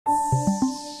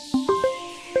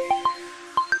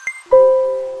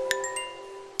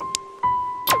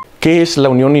¿Qué es la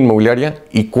Unión Inmobiliaria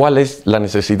y cuál es la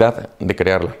necesidad de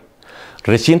crearla?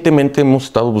 Recientemente hemos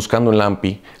estado buscando en la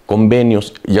AMPI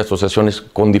convenios y asociaciones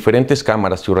con diferentes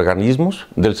cámaras y organismos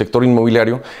del sector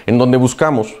inmobiliario en donde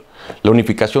buscamos la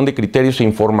unificación de criterios e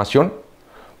información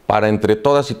para entre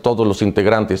todas y todos los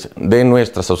integrantes de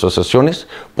nuestras asociaciones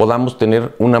podamos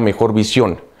tener una mejor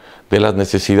visión de las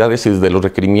necesidades y de los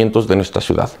requerimientos de nuestra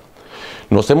ciudad.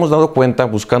 Nos hemos dado cuenta,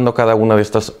 buscando a cada una de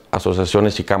estas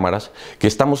asociaciones y cámaras, que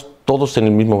estamos todos en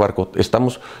el mismo barco,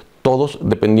 estamos todos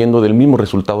dependiendo del mismo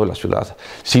resultado de la ciudad.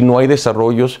 Si no hay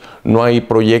desarrollos, no hay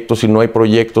proyectos, si no hay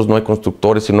proyectos, no hay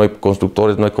constructores, si no hay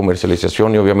constructores, no hay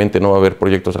comercialización y obviamente no va a haber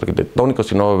proyectos arquitectónicos,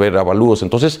 si no va a haber avalúos.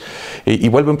 Entonces, y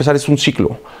vuelve a empezar, es un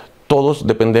ciclo. Todos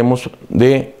dependemos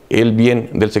del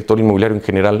bien del sector inmobiliario en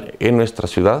general en nuestra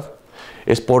ciudad.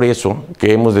 Es por eso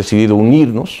que hemos decidido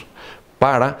unirnos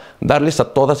para darles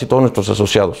a todas y todos nuestros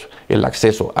asociados el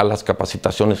acceso a las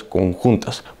capacitaciones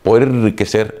conjuntas, poder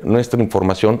enriquecer nuestra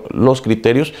información, los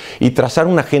criterios y trazar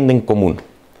una agenda en común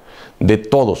de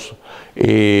todos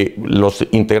los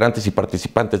integrantes y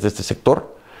participantes de este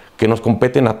sector que nos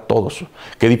competen a todos,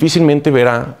 que difícilmente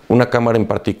verá una cámara en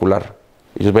particular.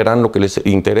 Ellos verán lo que les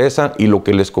interesa y lo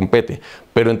que les compete,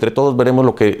 pero entre todos veremos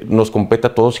lo que nos compete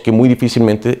a todos y que muy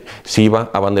difícilmente se iba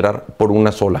a abanderar por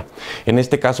una sola. En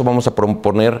este caso vamos a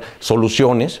proponer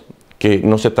soluciones, que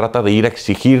no se trata de ir a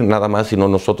exigir nada más, sino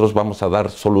nosotros vamos a dar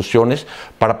soluciones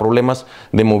para problemas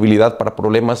de movilidad, para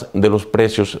problemas de los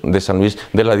precios de San Luis,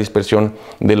 de la dispersión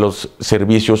de los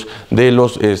servicios,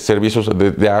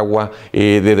 de agua,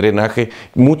 de drenaje,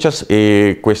 muchas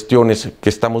cuestiones que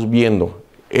estamos viendo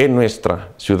en nuestra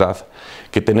ciudad,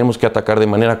 que tenemos que atacar de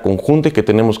manera conjunta y que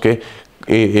tenemos que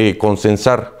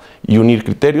consensar y unir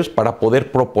criterios para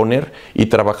poder proponer y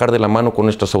trabajar de la mano con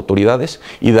nuestras autoridades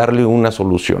y darle una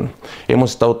solución.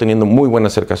 Hemos estado teniendo muy buen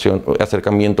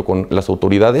acercamiento con las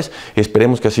autoridades,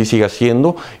 esperemos que así siga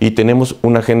siendo y tenemos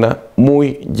una agenda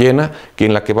muy llena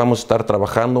en la que vamos a estar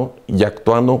trabajando y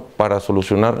actuando para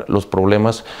solucionar los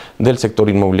problemas del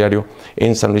sector inmobiliario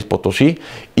en San Luis Potosí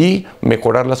y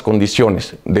mejorar las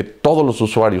condiciones de todos los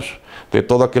usuarios, de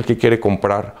todo aquel que quiere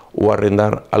comprar o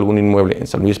arrendar algún inmueble en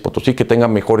San Luis Potosí, que tenga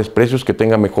mejores precios, que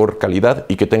tenga mejor calidad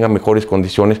y que tenga mejores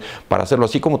condiciones para hacerlo,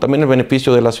 así como también el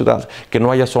beneficio de la ciudad, que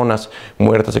no haya zonas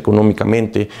muertas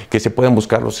económicamente, que se puedan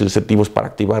buscar los incentivos para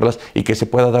activarlas y que se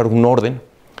pueda dar un orden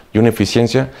y una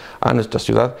eficiencia a nuestra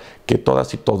ciudad, que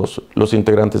todas y todos los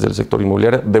integrantes del sector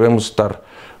inmobiliario debemos estar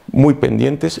muy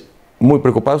pendientes, muy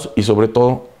preocupados y sobre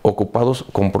todo ocupados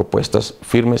con propuestas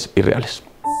firmes y reales.